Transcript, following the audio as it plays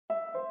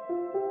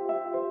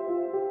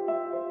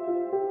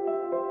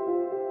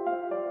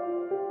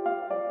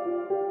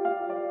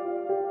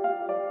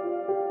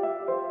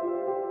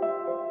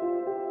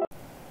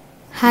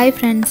Hi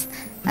friends,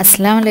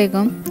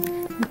 Assalamualaikum.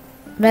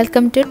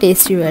 Welcome to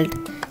Tasty World.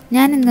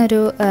 ഞാൻ ഇന്നൊരു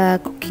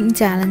cooking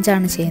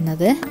ചാലഞ്ചാണ്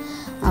ചെയ്യുന്നത്.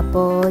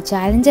 അപ്പോൾ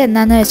ചാലഞ്ച്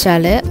എന്താണെന്ന്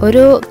വെച്ചാൽ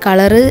ഒരു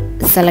കളറ്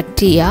സെലക്ട്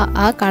ചെയ്യുക,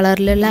 ആ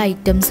കളറിലുള്ള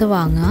ഐറ്റംസ്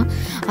വാങ്ങുക,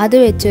 അത്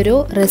വെച്ചൊരു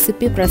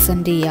റെസിപ്പി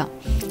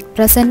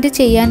പ്രസൻറ്റ്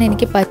ചെയ്യാൻ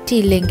എനിക്ക്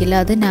പറ്റിയില്ലെങ്കിൽ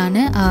അത് ഞാൻ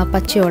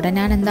പച്ചയോടെ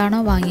ഞാൻ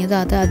എന്താണോ വാങ്ങിയത്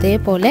അത്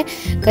അതേപോലെ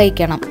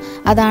കഴിക്കണം.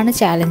 അതാണ്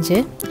ചാലഞ്ച്.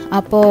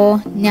 അപ്പോൾ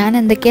ഞാൻ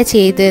എന്തൊക്കെയാണ്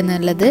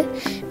ചെയ്തതെന്നുള്ളത്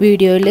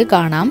വീഡിയോയിൽ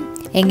കാണാം.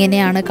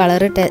 എങ്ങനെയാണ്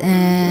കളറ്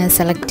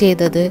സെലക്ട്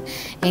ചെയ്തത്,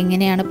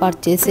 എങ്ങനെയാണ്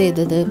പർച്ചേസ്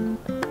ചെയ്തത്,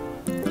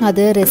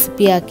 അത്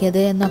റെസിപ്പി ആക്കിയത്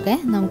എന്നൊക്കെ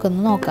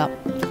നമുക്കൊന്ന് നോക്കാം.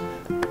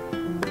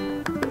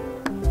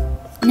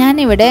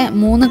 ഞാനിവിടെ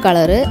 3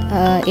 കളറ്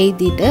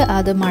എഴുതിയിട്ട്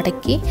അത്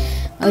മടക്കി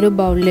ഒരു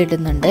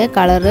ബൗളിലിടുന്നുണ്ട്.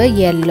 Colour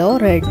yellow,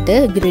 red,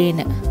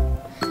 green.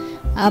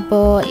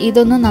 അപ്പോൾ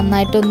ഇതൊന്ന്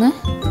നന്നായിട്ടൊന്ന്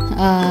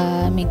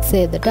മിക്സ്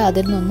ചെയ്തിട്ട്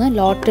അതിൽ നിന്ന്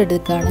ലോട്ട്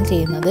എടുക്കുകയാണ്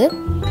ചെയ്യുന്നത്.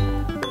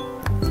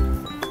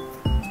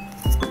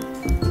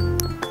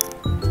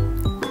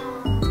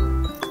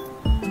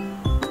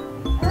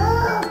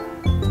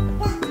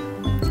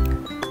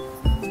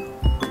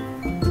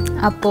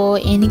 അപ്പോൾ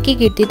എനിക്ക്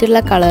കിട്ടിയിട്ടുള്ള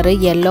കളറ്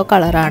യെല്ലോ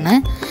കളറാണ്.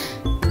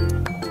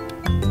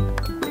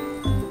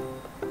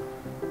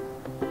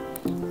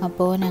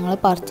 അപ്പോൾ ഞങ്ങൾ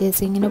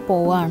പർച്ചേസിങ്ങിന്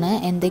പോവാണ്.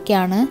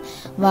 എന്തൊക്കെയാണ്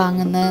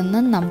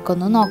വാങ്ങുന്നതെന്ന്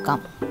നമുക്കൊന്ന്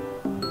നോക്കാം.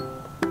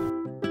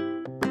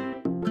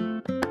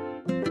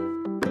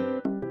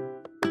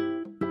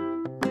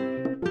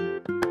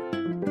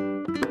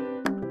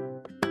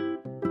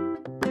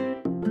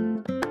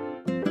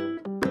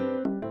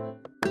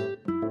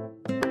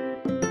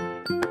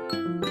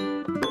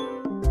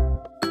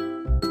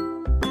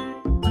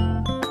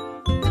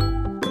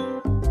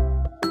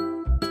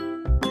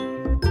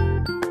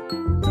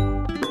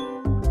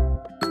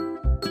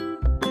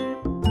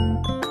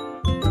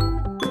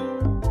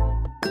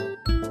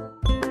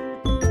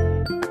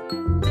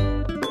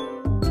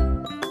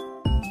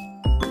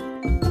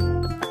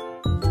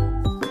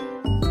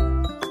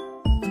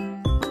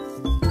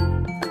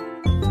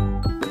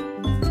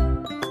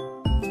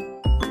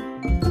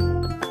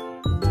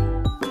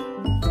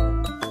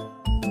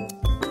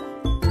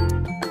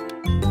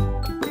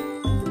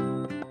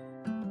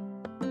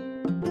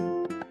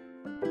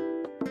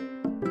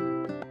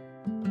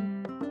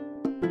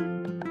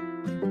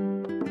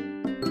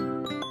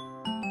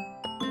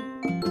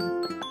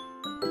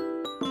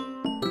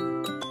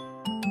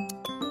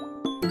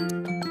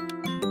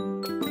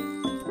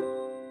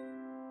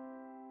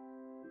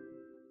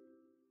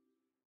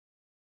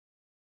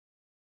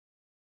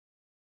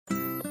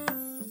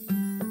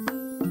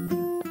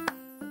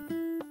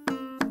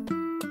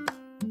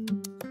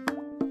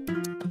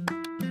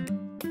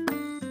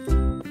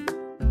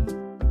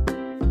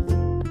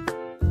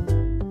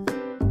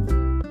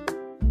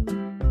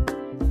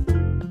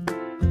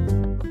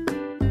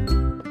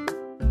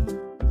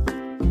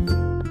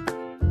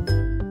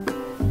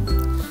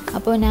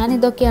 അപ്പോൾ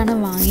ഞാനിതൊക്കെയാണ്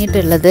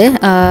വാങ്ങിയിട്ടുള്ളത്.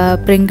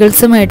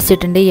 പ്രിങ്കിൾസ്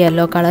മേടിച്ചിട്ടുണ്ട്,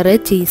 യെല്ലോ കളറ്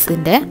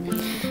ചീസിൻ്റെ.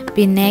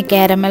 പിന്നെ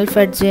കാരമൽ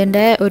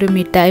ഫഡ്ജിൻ്റെ ഒരു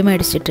മിഠായി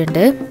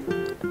മേടിച്ചിട്ടുണ്ട്.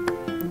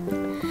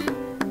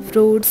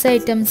 ഫ്രൂട്ട്സ്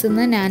ഐറ്റംസിൽ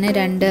നിന്ന് ഞാൻ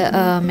 2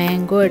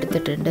 മാംഗോ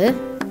എടുത്തിട്ടുണ്ട്.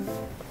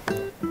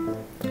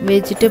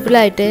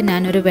 വെജിറ്റബിളായിട്ട്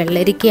ഞാനൊരു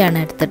വെള്ളരിക്കയാണ്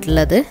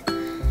എടുത്തിട്ടുള്ളത്.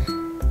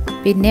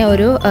 പിന്നെ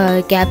ഒരു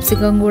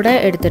ക്യാപ്സിക്കം കൂടെ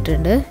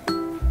എടുത്തിട്ടുണ്ട്.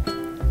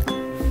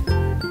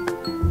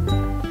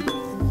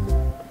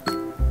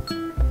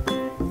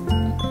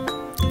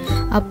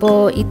 അപ്പോൾ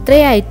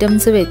ഇത്രയും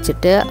ഐറ്റംസ്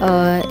വെച്ചിട്ട്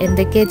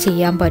എന്തൊക്കെ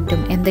ചെയ്യാൻ പറ്റും,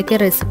 എന്തൊക്കെ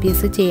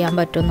റെസിപ്പീസ് ചെയ്യാൻ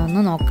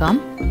പറ്റുമെന്നൊന്ന് നോക്കാം.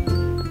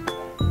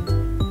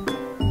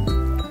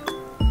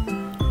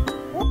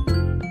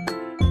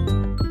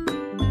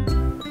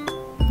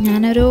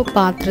 ഞാനൊരു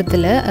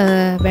പാത്രത്തിൽ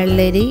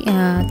വെള്ളരി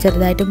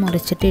ചെറുതായിട്ട്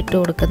മുറിച്ചിട്ട് ഇട്ട്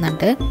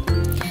കൊടുക്കുന്നുണ്ട്.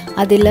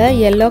 അതിൽ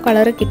യെല്ലോ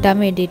കളർ കിട്ടാൻ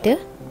വേണ്ടിയിട്ട്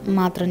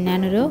മാത്രം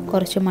ഞാനൊരു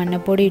കുറച്ച്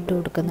മഞ്ഞൾപ്പൊടി ഇട്ട്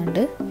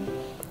കൊടുക്കുന്നുണ്ട്.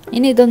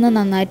 ഇനി ഇതൊന്ന്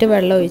നന്നായിട്ട്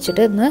വെള്ളം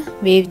ഒഴിച്ചിട്ട് ഒന്ന്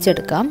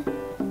വേവിച്ചെടുക്കാം.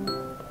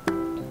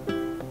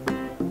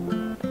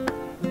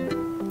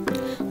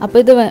 അപ്പോൾ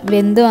ഇത്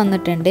വെന്ത്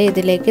വന്നിട്ടുണ്ട്.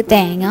 ഇതിലേക്ക്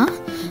തേങ്ങ,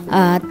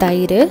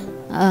 തൈര്,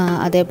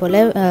 അതേപോലെ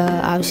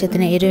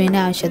എരിവിന്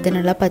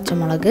ആവശ്യത്തിനുള്ള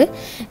പച്ചമുളക്,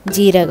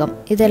 ജീരകം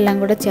ഇതെല്ലാം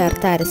കൂടെ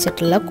ചേർത്ത്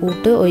അരച്ചിട്ടുള്ള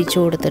കൂട്ട് ഒഴിച്ചു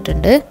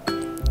കൊടുത്തിട്ടുണ്ട്.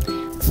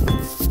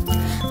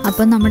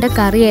 അപ്പോൾ നമ്മുടെ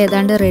കറി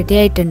ഏതാണ്ട് റെഡി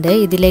ആയിട്ടുണ്ട്.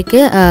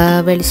 ഇതിലേക്ക്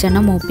വെളിച്ചെണ്ണ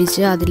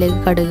മൂപ്പിച്ച്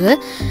അതിലേക്ക് കടുക്,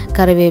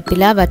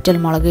 കറിവേപ്പില,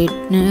 വറ്റൽമുളക്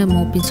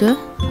മൂപ്പിച്ച്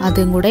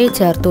അതും കൂടെ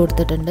ചേർത്ത്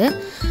കൊടുത്തിട്ടുണ്ട്.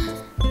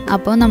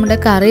 അപ്പോൾ നമ്മുടെ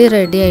കറി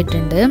റെഡി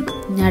ആയിട്ടുണ്ട്.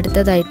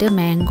 അടുത്തതായിട്ട്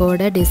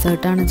മാംഗോയുടെ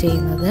ഡിസേർട്ടാണ്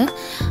ചെയ്യുന്നത്.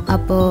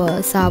 അപ്പോൾ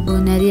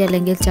സാബൂനരി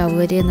അല്ലെങ്കിൽ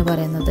ചവ്വരി എന്ന്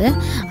പറയുന്നത്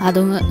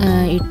അതും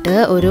ഇട്ട്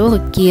ഒരു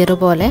കീറ്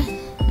പോലെ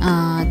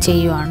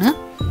ചെയ്യുവാണ്.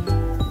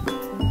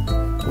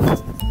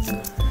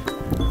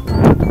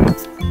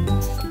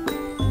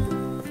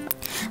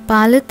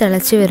 പാല്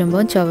തിളച്ച്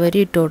വരുമ്പോൾ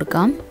ചവ്വരി ഇട്ട്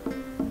കൊടുക്കാം.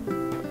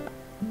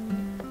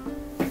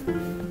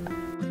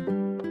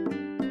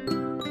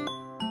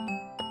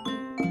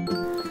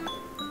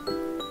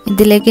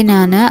 ഇതിലേക്ക്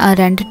ഞാൻ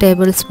 2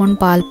 ടേബിൾ സ്പൂൺ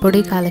പാൽപ്പൊടി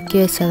കലക്കി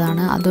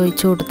വെച്ചതാണ്, അത്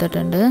ഒഴിച്ചു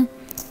കൊടുത്തിട്ടുണ്ട്.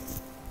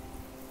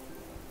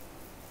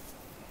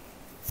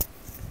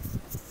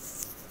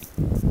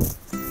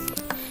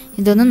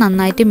 ഇതൊന്ന്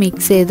നന്നായിട്ട്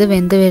മിക്സ് ചെയ്ത്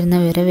വെന്ത്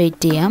വരുന്നവരെ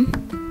വെയിറ്റ് ചെയ്യാം.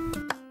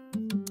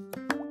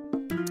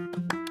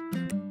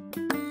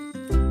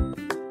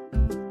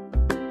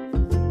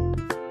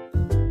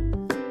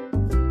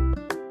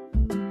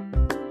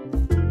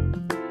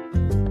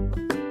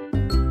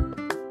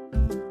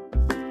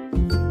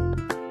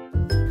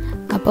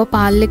 അപ്പോൾ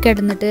പാലിൽ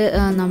കിടന്നിട്ട്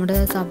നമ്മുടെ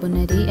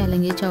സാബുനരി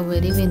അല്ലെങ്കിൽ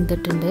ചവ്വരി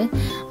വെന്തിട്ടുണ്ട്.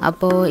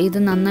 അപ്പോൾ ഇത്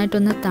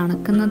നന്നായിട്ടൊന്ന്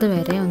തണുക്കുന്നത്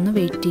വരെ ഒന്ന്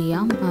വെയിറ്റ്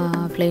ചെയ്യാം.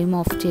 ഫ്ലെയിം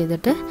ഓഫ്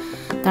ചെയ്തിട്ട്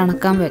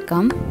തണുക്കാൻ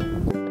വെക്കാം.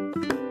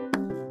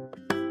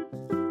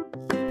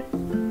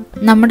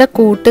 നമ്മുടെ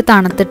കൂട്ട്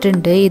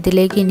തണുത്തിട്ടുണ്ട്.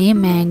 ഇതിലേക്ക് ഇനി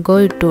മാംഗോ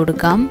ഇട്ട്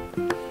കൊടുക്കാം.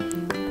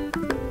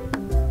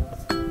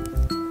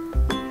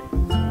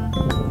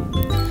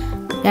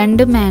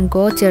 രണ്ട്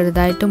മാംഗോ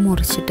ചെറുതായിട്ട്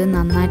മുറിച്ചിട്ട്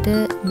നന്നായിട്ട്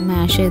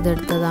മാഷ്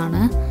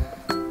ചെയ്തെടുത്തതാണ്.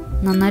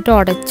 നന്നായിട്ട്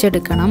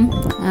ഉടച്ചെടുക്കണം.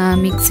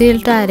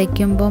 മിക്സിയിലിട്ട്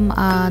അരയ്ക്കുമ്പം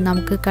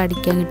നമുക്ക്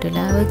കടിക്കാൻ കിട്ടില്ല.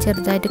 അത്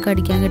ചെറുതായിട്ട്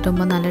കടിക്കാൻ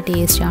കിട്ടുമ്പോൾ നല്ല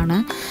ടേസ്റ്റാണ്.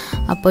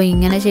 അപ്പോൾ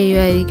ഇങ്ങനെ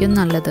ചെയ്യുമായിരിക്കും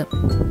നല്ലത്.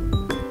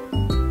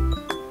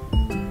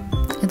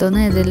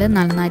 ഇതൊന്ന് ഇതിൽ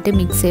നന്നായിട്ട്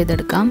മിക്സ്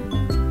ചെയ്തെടുക്കാം.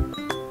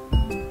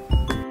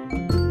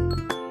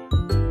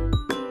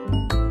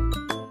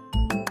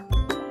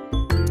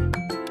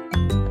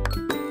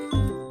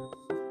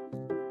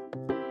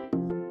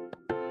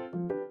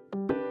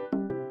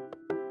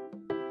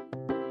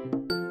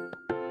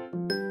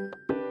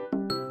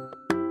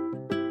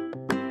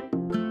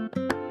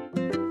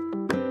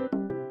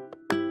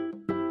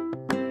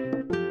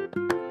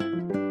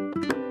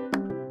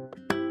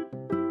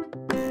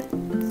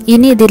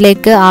 ഇനി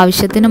ഇതിലേക്ക്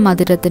ആവശ്യത്തിന്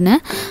മധുരത്തിന്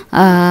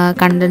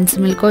കണ്ടൻസ്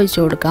മിൽക്ക് ഒഴിച്ചു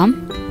കൊടുക്കാം.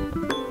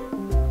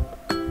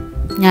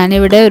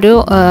 ഞാനിവിടെ ഒരു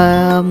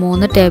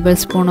 3 ടേബിൾ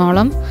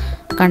സ്പൂണോളം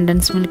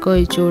കണ്ടൻസ് മിൽക്ക്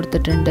ഒഴിച്ചു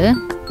കൊടുത്തിട്ടുണ്ട്.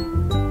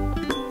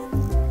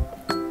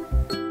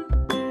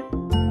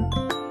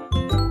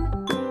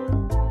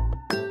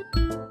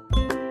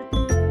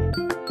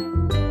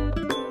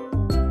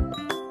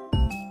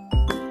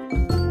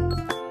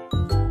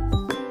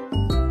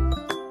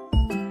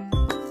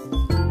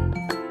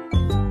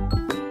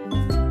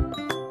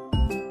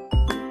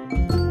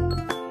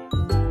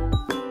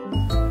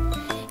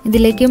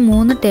 ഇതിലേക്ക്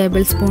 3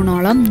 ടേബിൾ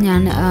സ്പൂണോളം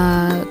ഞാൻ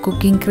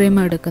കുക്കിംഗ് ക്രീം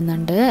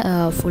എടുക്കുന്നുണ്ട്,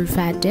 ഫുൾ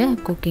ഫാറ്റ്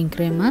കുക്കിംഗ്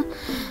ക്രീം.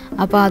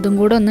 അപ്പോൾ അതും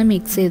കൂടെ ഒന്ന്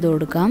മിക്സ് ചെയ്ത്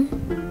കൊടുക്കാം.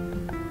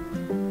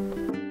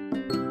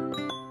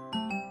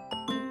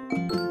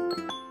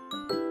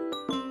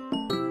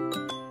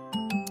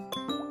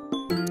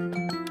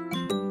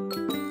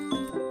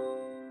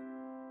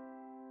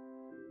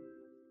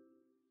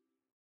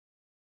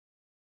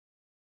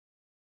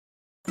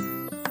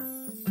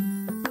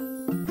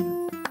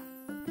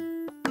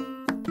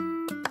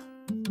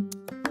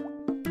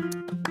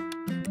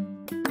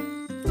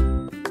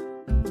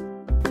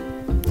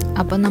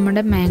 അപ്പോൾ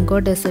നമ്മുടെ മാംഗോ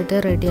ഡെസേർട്ട്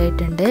റെഡി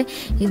ആയിട്ടുണ്ട്.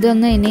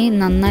 ഇതൊന്ന് ഇനി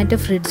നന്നായിട്ട്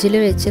ഫ്രിഡ്ജിൽ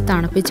വെച്ച്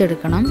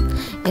തണുപ്പിച്ചെടുക്കണം.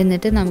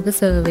 എന്നിട്ട് നമുക്ക്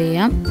സെർവ്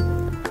ചെയ്യാം.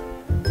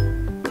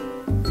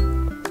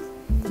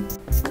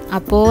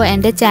 അപ്പോൾ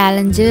എൻ്റെ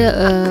ചാലഞ്ച്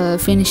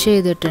ഫിനിഷ്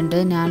ചെയ്തിട്ടുണ്ട്.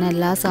 ഞാൻ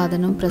എല്ലാ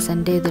സാധനവും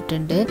പ്രസൻറ്റ്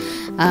ചെയ്തിട്ടുണ്ട്.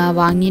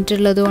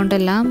 വാങ്ങിയിട്ടുള്ളത്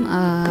കൊണ്ടെല്ലാം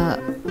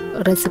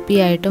റെസിപ്പി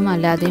ആയിട്ടും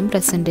അല്ലാതെയും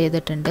പ്രസൻറ്റ്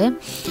ചെയ്തിട്ടുണ്ട്.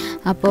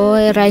 അപ്പോൾ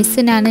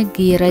റൈസ് ഞാൻ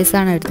ഗീ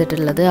റൈസാണ്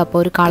എടുത്തിട്ടുള്ളത്. അപ്പോൾ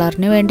ഒരു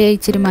കളറിന് വേണ്ടി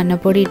ഇച്ചിരി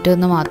മഞ്ഞപ്പൊടി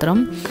ഇട്ടെന്ന് മാത്രം.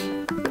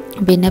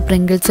 പിന്നെ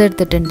പ്രിങ്കിൾസ്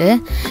എടുത്തിട്ടുണ്ട്.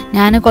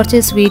 ഞാൻ കുറച്ച്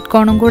സ്വീറ്റ്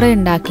കോണും കൂടെ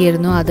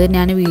ഉണ്ടാക്കിയിരുന്നു. അത്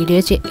ഞാൻ വീഡിയോ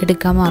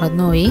എടുക്കാൻ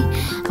മറന്നുപോയി.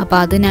 അപ്പോൾ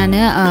അത് ഞാൻ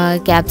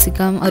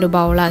ക്യാപ്സിക്കം ഒരു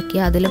ബൗളാക്കി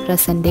അതിൽ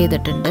പ്രസൻറ്റ്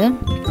ചെയ്തിട്ടുണ്ട്.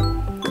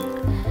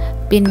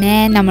 പിന്നെ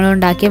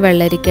നമ്മളുണ്ടാക്കിയ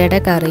വെള്ളരിക്കയുടെ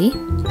കറി,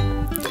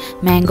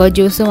 മാംഗോ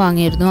ജ്യൂസ്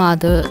വാങ്ങിയിരുന്നു,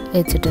 അത്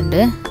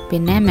വെച്ചിട്ടുണ്ട്.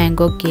 പിന്നെ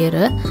മാംഗോ കീർ,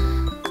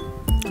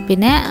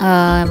 പിന്നെ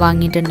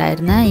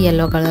വാങ്ങിയിട്ടുണ്ടായിരുന്ന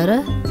യെല്ലോ കളറ്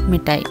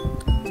മിഠായി.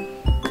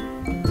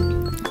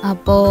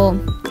 അപ്പോൾ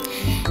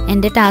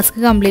എൻ്റെ ടാസ്ക്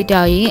കംപ്ലീറ്റ്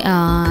ആയി.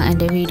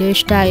 എൻ്റെ വീഡിയോ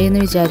ഇഷ്ടമായി എന്ന്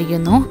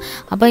വിചാരിക്കുന്നു.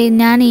 അപ്പോൾ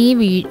ഞാൻ ഈ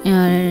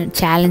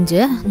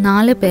ചാലഞ്ച്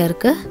 4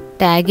 പേർക്ക്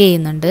ടാഗ്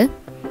ചെയ്യുന്നുണ്ട്.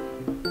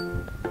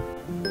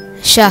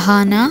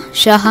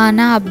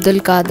 Shahana Abdul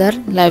Khader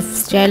life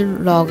style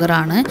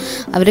വ്ളോഗറാണ്.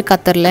 അവർ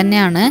ഖത്തറിൽ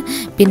തന്നെയാണ്.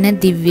 പിന്നെ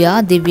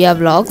ദിവ്യ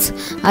വ്ളോഗ്സ്,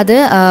 അത്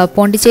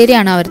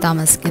പോണ്ടിച്ചേരിയാണ് അവർ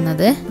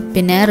താമസിക്കുന്നത്.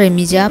 പിന്നെ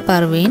റിമിജ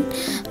പർവീൻ,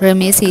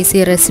 റമീസ്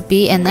ഈസി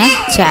റെസിപ്പി എന്ന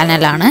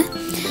ചാനലാണ്.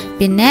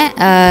 പിന്നെ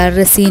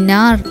Razeena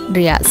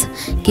Riyas,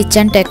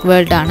 kitchen tech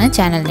world ആണ്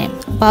ചാനൽ നെയിം.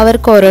 അപ്പോൾ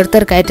അവർക്ക്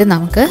ഓരോരുത്തർക്കായിട്ട്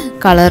നമുക്ക്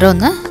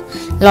കളറൊന്ന്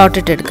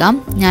ലോട്ടിട്ടെടുക്കാം.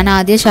 ഞാൻ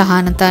ആദ്യം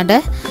ഷഹാനത്താൻ്റെ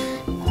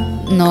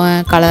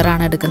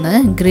കളറാണ് എടുക്കുന്നത്,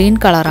 ഗ്രീൻ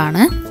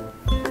കളറാണ്.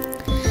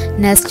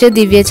 നെക്സ്റ്റ്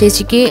ദിവ്യ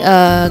ചേച്ചിക്ക്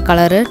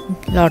കളറ്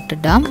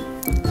ലോട്ടിടാം,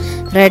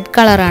 റെഡ്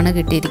കളറാണ്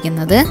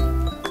കിട്ടിയിരിക്കുന്നത്.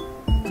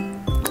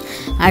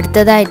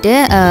 അടുത്തതായിട്ട്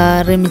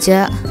റിമിജ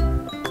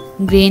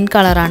ഗ്രീൻ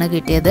കളറാണ്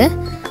കിട്ടിയത്.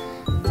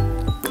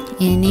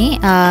 ഇനി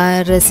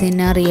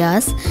റസീന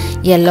റിയാസ്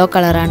യെല്ലോ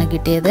കളറാണ്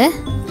കിട്ടിയത്.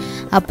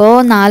 അപ്പോൾ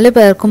 4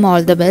 പേർക്കും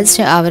ഓൾ ദ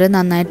ബെസ്റ്റ്. അവർ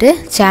നന്നായിട്ട്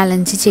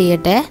ചാലഞ്ച്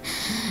ചെയ്യട്ടെ.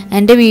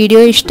 എൻ്റെ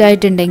വീഡിയോ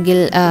ഇഷ്ടമായിട്ടുണ്ടെങ്കിൽ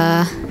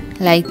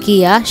ലൈക്ക്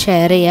ചെയ്യുക,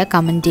 ഷെയർ ചെയ്യുക,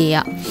 കമൻറ്റ്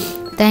ചെയ്യുക.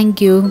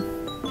 Thank you.